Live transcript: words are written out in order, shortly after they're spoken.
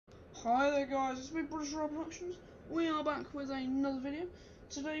Hi there guys, it's me British Rob Productions. We are back with another video.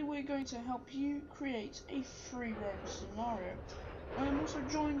 Today we're going to help you create a free roam scenario. I am also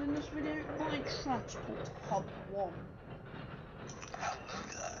joined in this video by Transport Hub 1. Hello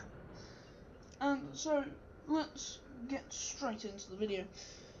there. And so let's get straight into the video.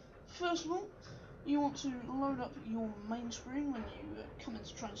 First of all, you want to load up your main screen when you come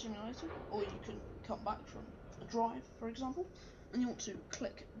into Train Simulator, or you can come back from a drive, for example, and you want to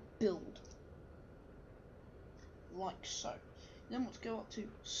click Build, like so. You then want to go up to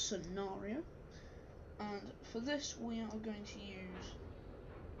Scenario, and for this we are going to use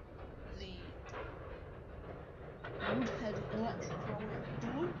the Woodhead Electric Railway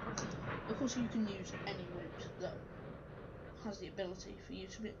Blue. Of course you can use any route that has the ability for you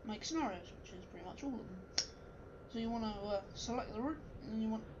to make scenarios, which is pretty much all of them. So you want to select the route, and then you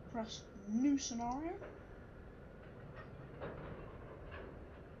want to press New Scenario,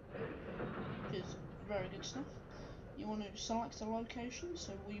 which is very good stuff. You want to select a location,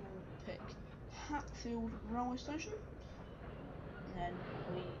 so we will pick Hatfield Railway Station, and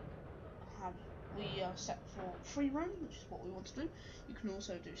then we are set for free roam, which is what we want to do. You can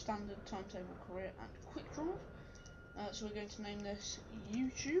also do standard, timetable, career, and quick drive. So we're going to name this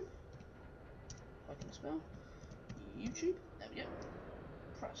YouTube. If I can spell YouTube. There we go.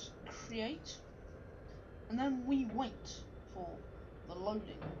 Press create, and then we wait for the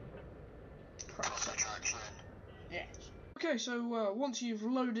loading. Press yes. Okay, so once you've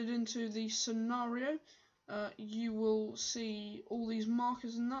loaded into the scenario, you will see all these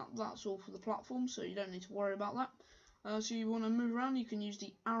markers and that's all for the platform, so you don't need to worry about that. So you want to move around, you can use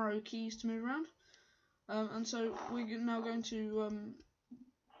the arrow keys to move around. And so we're now going to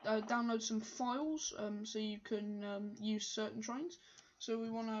download some files so you can use certain trains. So we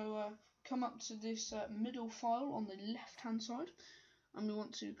want to come up to this middle file on the left hand side, and we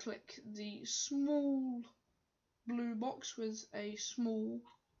want to click the small blue box with a small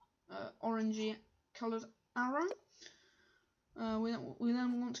orangey coloured arrow. We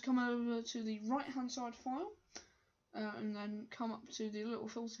then want to come over to the right hand side file and then come up to the little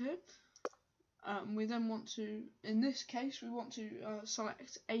filter here. We then want to, in this case, we want to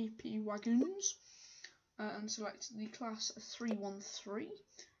select AP Wagons and select the class 313.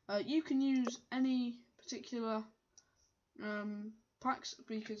 You can use any particular packs,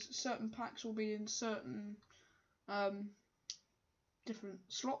 because certain packs will be in certain different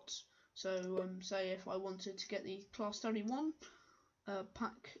slots. So say if I wanted to get the class 31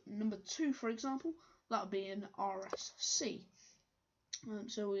 pack number 2, for example, that would be in RSC.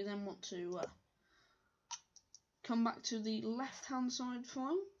 So we then want to come back to the left hand side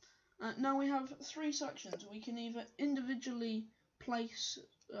file. Now we have 3 sections. We can either individually place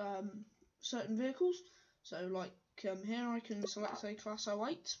certain vehicles, so like here I can select a class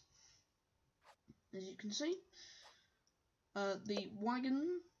 08, as you can see. The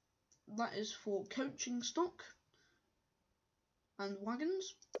wagon, that is for coaching stock and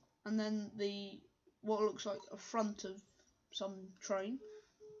wagons, and then the what looks like a front of some train,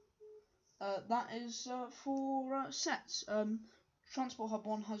 that is for sets. Transport Hub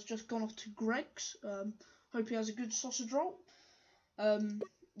 1 has just gone off to Greg's. Hope he has a good sausage roll.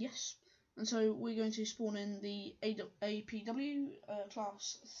 Yes, and so we're going to spawn in the APW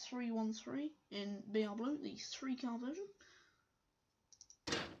class 313 in BR Blue, the 3-car version.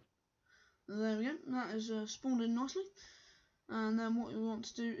 There we go, that is spawned in nicely. And then what we want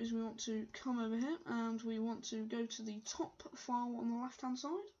to do is we want to come over here and we want to go to the top file on the left hand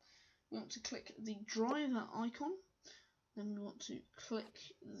side. We want to click the driver icon. Then we want to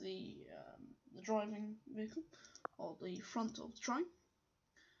click the driving vehicle, or the front of the train.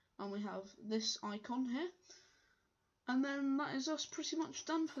 And we have this icon here. And then that is us pretty much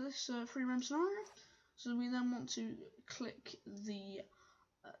done for this free roam scenario. So we then want to click the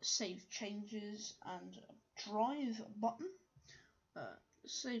save changes and drive button.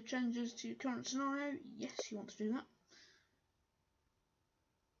 Save changes to your current scenario, yes, you want to do that.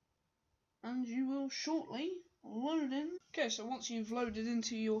 And you will shortly load in. Okay, so once you've loaded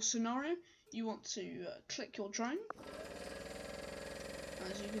into your scenario, you want to click your train,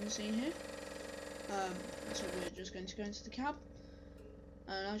 as you can see here. So we're just going to go into the cab,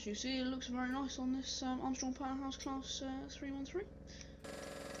 and as you see, it looks very nice on this Armstrong Powerhouse class 313.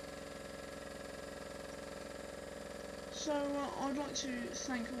 So I'd like to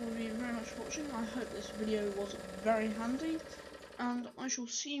thank all of you very much for watching. I hope this video was very handy, and I shall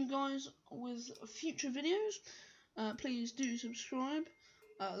see you guys with future videos. Please do subscribe.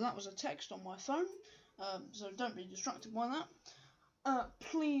 That was a text on my phone, so don't be distracted by that.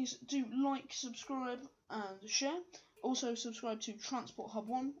 Please do like, subscribe and share, Also, subscribe to Transport Hub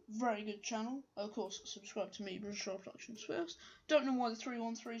 1, very good channel. Of course, subscribe to me, British Star Productions first. Don't know why the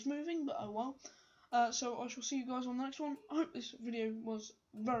 313 is moving, but oh well. So I shall see you guys on the next one. I hope this video was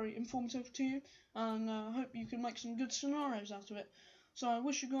very informative to you, and I hope you can make some good scenarios out of it. So I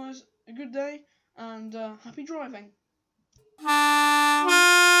wish you guys a good day, and happy driving.